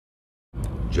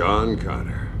John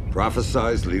Connor,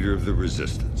 prophesized leader of the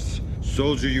Resistance.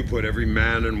 Soldier, you put every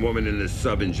man and woman in this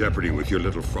sub in jeopardy with your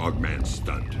little frogman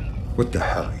stunt. What the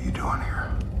hell are you doing here?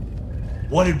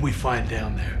 What did we find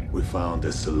down there? We found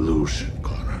a solution,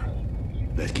 Connor,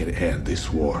 that can end this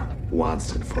war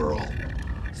once and for all.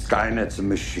 Skynet's a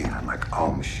machine, unlike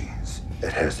all machines.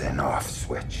 It has an off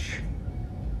switch.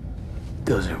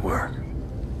 Does it work?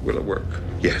 Will it work?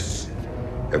 Yes.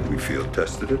 Have we field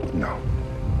tested it? No.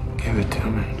 Give it to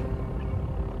me.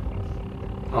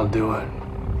 I'll do it.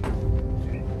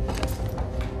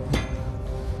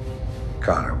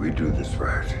 Connor, we do this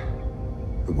right.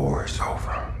 The war is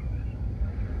over.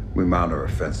 We mount our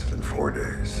offensive in 4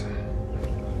 days.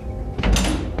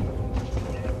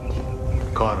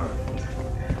 Connor,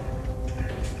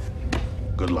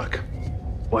 good luck.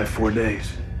 Why 4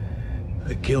 days?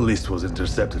 A kill list was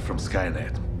intercepted from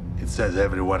Skynet. It says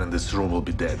everyone in this room will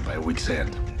be dead by week's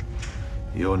end.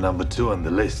 You're number 2 on the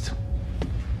list.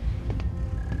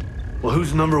 Well,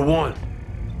 who's number 1?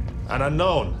 An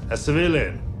unknown, a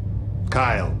civilian.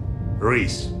 Kyle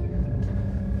Reese.